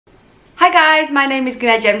Hi guys, my name is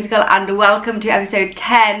Greenoid Gemzicle and welcome to episode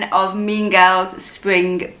 10 of Mean Girls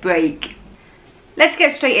Spring Break. Let's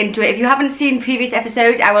get straight into it. If you haven't seen previous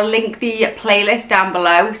episodes, I will link the playlist down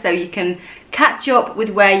below so you can catch up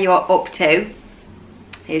with where you're up to.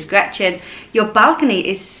 Here's Gretchen. Your balcony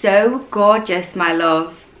is so gorgeous, my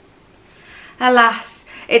love. Alas,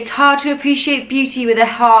 it's hard to appreciate beauty with a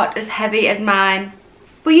heart as heavy as mine.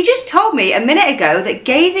 But you just told me a minute ago that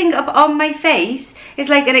gazing up on my face is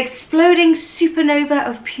like an exploding supernova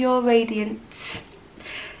of pure radiance.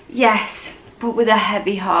 Yes, but with a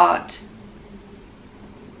heavy heart.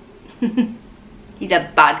 He's a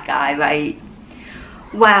bad guy, right?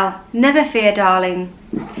 Well, never fear, darling.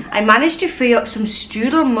 I managed to free up some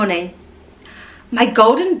strudel money. My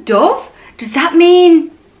golden dove? Does that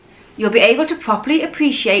mean you'll be able to properly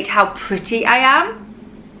appreciate how pretty I am?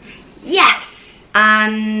 Yes!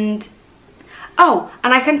 And oh,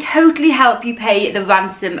 and I can totally help you pay the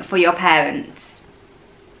ransom for your parents.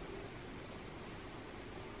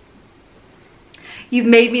 You've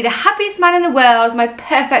made me the happiest man in the world, my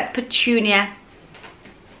perfect petunia.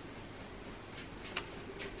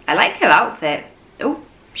 I like her outfit. Oh,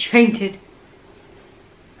 she fainted.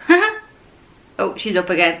 Oh, she's up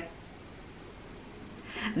again.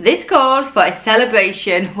 This calls for a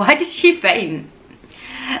celebration. Why did she faint?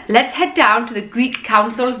 Let's head down to the Greek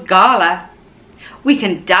Council's gala. We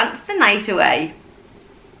can dance the night away.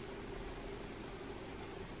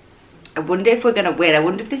 I wonder if we're gonna win. I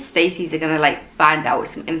wonder if the Stacys are gonna like find out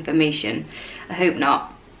some information. I hope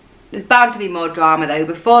not. There's bound to be more drama though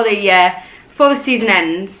before the season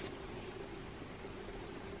ends.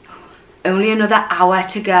 Only another hour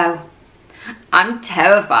to go. I'm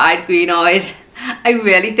terrified, Greenoid. I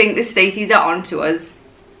really think the Stacys are onto us.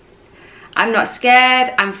 I'm not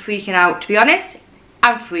scared, I'm freaking out. To be honest,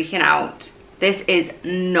 I'm freaking out. This is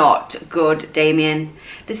not good, Damien.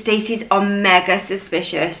 The Stacys are mega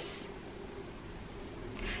suspicious.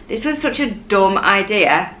 This was such a dumb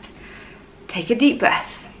idea. Take a deep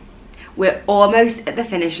breath. We're almost at the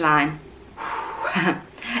finish line.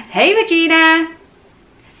 Hey, Regina.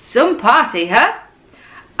 Some party, huh?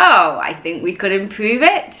 Oh, I think we could improve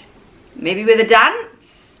it. Maybe with a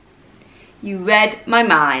dance? You read my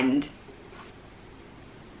mind.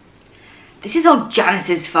 This is all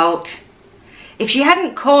Janice's fault. If she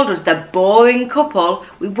hadn't called us the boring couple,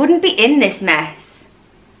 we wouldn't be in this mess.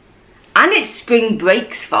 And it's Spring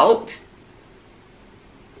Break's fault.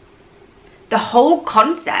 The whole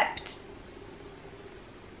concept.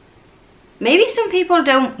 Maybe some people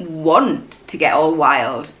don't want to get all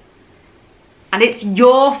wild. And it's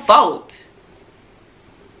your fault.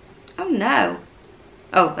 Oh no.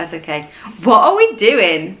 Oh, that's okay. What are we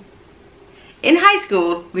doing? In high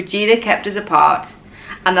school, Regina kept us apart,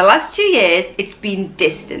 and the last 2 years it's been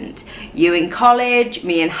distant. You in college,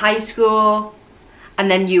 me in high school,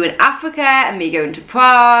 and then you in Africa and me going to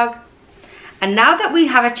Prague. And now that we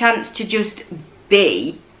have a chance to just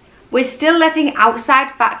be, we're still letting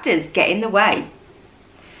outside factors get in the way.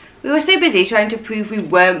 We were so busy trying to prove we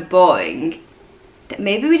weren't boring that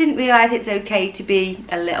maybe we didn't realise it's okay to be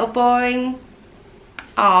a little boring.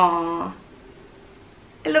 Aww.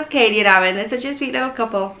 I love Katie and Aaron, they're such a sweet little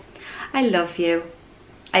couple. I love you.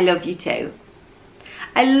 I love you too.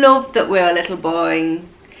 I love that we're a little boring.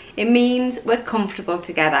 It means we're comfortable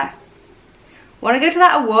together. Want to go to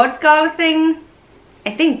that awards gala thing?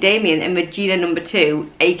 I think Damien and Regina number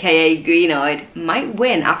 2, aka Greenoid, might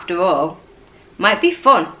win after all. Might be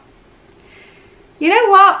fun. You know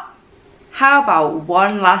what? How about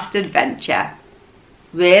one last adventure?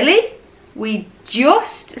 Really? We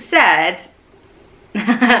just said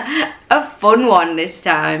a fun one this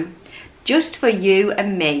time, just for you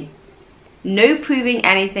and me. No proving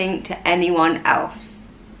anything to anyone else.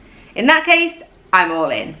 In that case, I'm all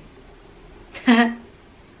in.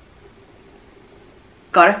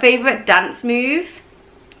 Got a favourite dance move?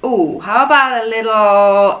 Ooh, how about a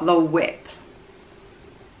little the whip?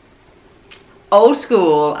 Old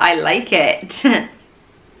school, I like it. And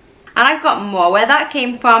I've got more where that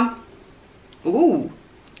came from. Ooh,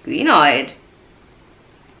 Greenoid.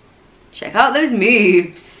 Check out those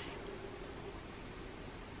moves.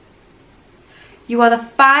 You are the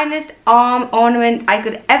finest arm ornament I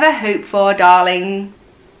could ever hope for, darling.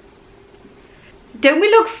 Don't we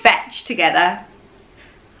look fetch together?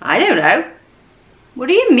 I don't know. What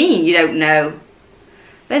do you mean you don't know?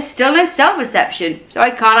 There's still no self-reception, so I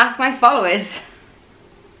can't ask my followers.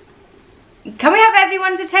 Can we have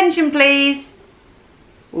everyone's attention, please?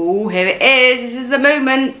 Oh, here it is. This is the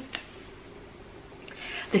moment.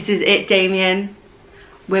 This is it, Damien.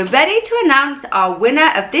 We're ready to announce our winner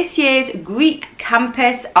of this year's Greek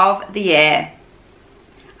Campus of the Year.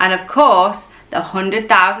 And of course, the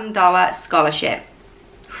 $100,000 scholarship.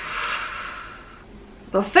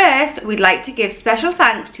 But first, we'd like to give special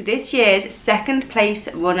thanks to this year's second place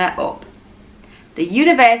runner-up, the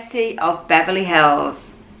University of Beverly Hills.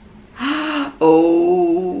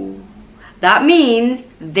 Oh, that means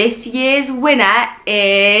this year's winner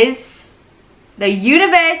is the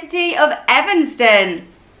University of Evanston.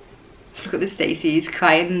 Look at the Stacey's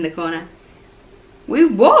crying in the corner. We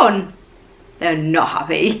won. They're not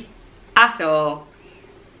happy at all.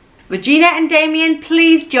 Regina and Damien,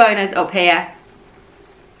 please join us up here.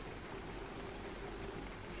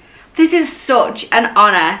 This is such an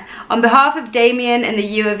honour. On behalf of Damien and the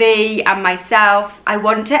U of E and myself, I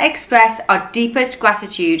want to express our deepest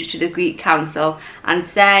gratitude to the Greek Council and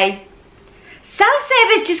say,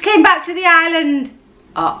 Self-service just came back to the island.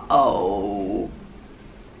 Uh-oh.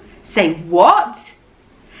 Say what?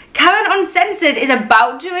 Karen Uncensored is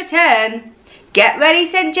about to return. Get ready,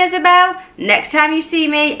 St. Jezebel. Next time you see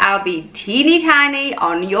me, I'll be teeny tiny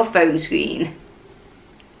on your phone screen.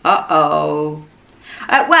 Uh-oh.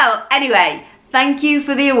 Well, anyway, thank you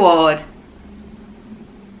for the award.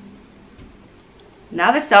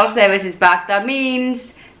 Now the self-service is back, that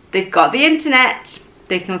means they've got the internet.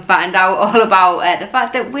 They can find out all about the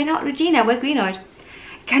fact that we're not Regina, we're Greenoid.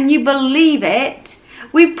 Can you believe it?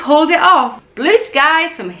 We pulled it off. Blue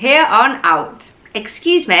skies from here on out.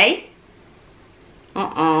 Excuse me?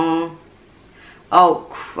 Uh-oh. Oh,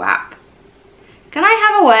 crap. Can I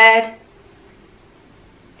have a word?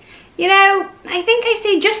 You know, I think I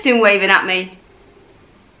see Justin waving at me.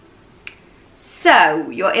 So,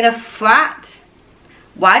 you're in a frat?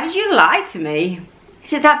 Why did you lie to me?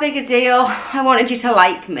 Is it that big a deal? I wanted you to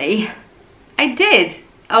like me. I did,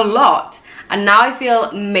 a lot. And now I feel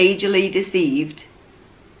majorly deceived.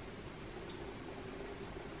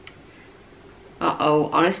 Uh-oh,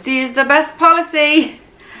 honesty is the best policy.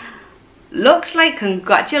 Looks like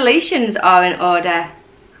congratulations are in order.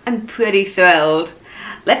 I'm pretty thrilled.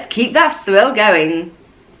 Let's keep that thrill going.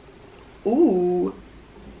 Ooh.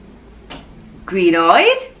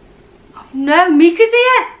 Greenoid? Oh no, Mika's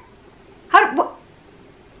here. What?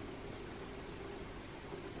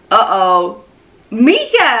 Uh-oh.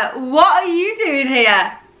 Mika, what are you doing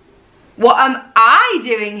here? What am I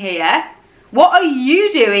doing here? What are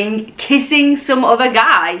you doing kissing some other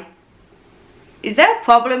guy? Is there a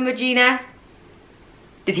problem, Regina?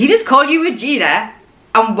 Did he just call you Regina?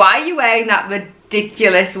 And why are you wearing that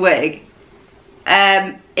ridiculous wig?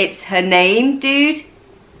 It's her name, dude.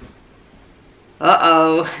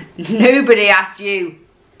 Uh-oh. Nobody asked you,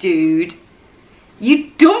 dude.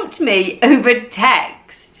 You dumped me over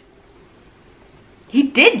text. He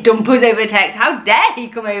did dump us over text. How dare he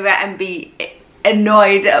come over and be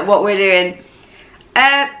annoyed at what we're doing.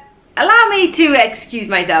 Allow me to excuse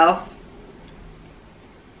myself.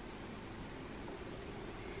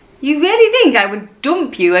 You really think I would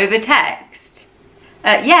dump you over text?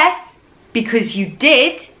 Yes, because you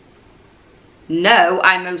did. No,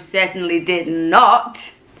 I most certainly did not.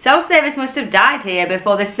 Self-service must have died here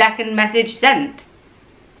before the second message sent.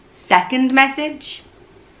 Second message?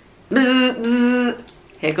 Bzz, bzz.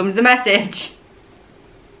 Here comes the message.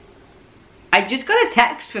 I just got a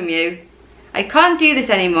text from you. I can't do this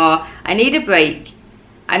anymore. I need a break.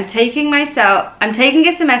 I'm taking a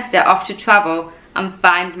semester off to travel and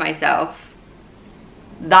find myself.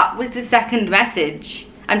 That was the second message.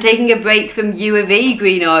 I'm taking a break from U of E,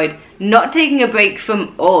 Greenoid, not taking a break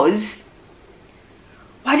from us.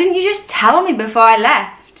 Why didn't you just tell me before I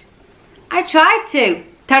left? I tried to.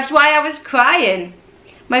 That's why I was crying.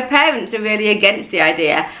 My parents are really against the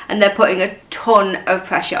idea and they're putting a ton of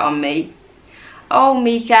pressure on me. Oh,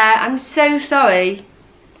 Mika, I'm so sorry.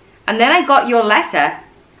 And then I got your letter.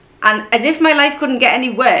 And as if my life couldn't get any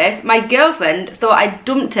worse, my girlfriend thought I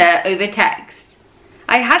dumped her over text.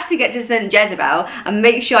 I had to get to St. Jezebel and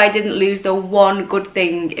make sure I didn't lose the one good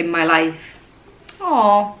thing in my life.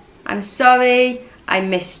 Oh, I'm sorry. I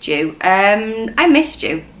missed you. I missed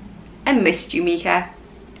you. I missed you, Mika.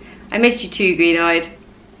 I missed you too, Greenoid.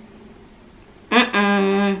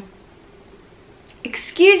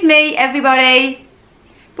 Excuse me, everybody,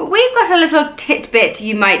 but we've got a little tidbit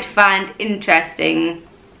you might find interesting.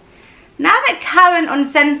 Now that Karen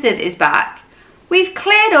Uncensored is back, we've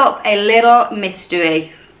cleared up a little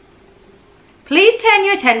mystery. Please turn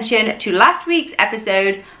your attention to last week's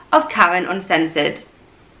episode of Karen Uncensored.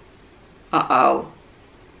 Uh-oh.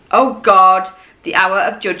 Oh God, the hour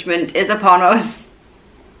of judgment is upon us.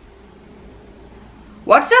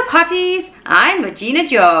 What's up, hotties? I'm Regina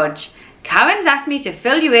George. Karen's asked me to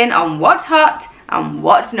fill you in on what's hot and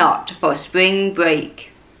what's not for spring break.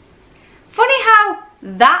 Funny how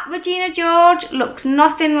That Regina George looks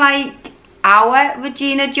nothing like our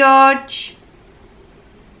Regina George.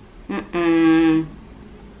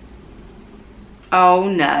 Oh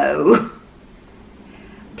no.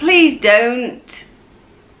 Please don't.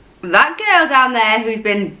 That girl down there who's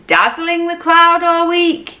been dazzling the crowd all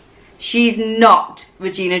week, she's not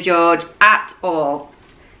Regina George at all.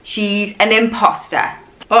 She's an imposter.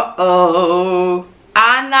 Uh-oh.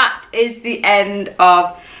 And that is the end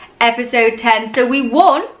of episode 10. So we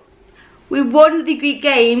won the Greek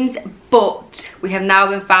Games, but we have now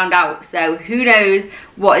been found out. So who knows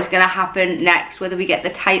what is going to happen next, whether we get the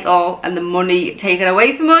title and the money taken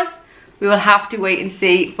away from us. We will have to wait and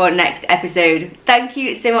see for next episode. Thank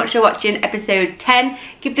you so much for watching episode 10.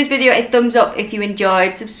 Give this video a thumbs up if you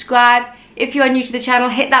enjoyed. Subscribe if you are new to the channel.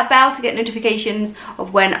 Hit that bell to get notifications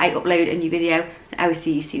of when I upload a new video. And I will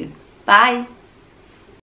see you soon. Bye.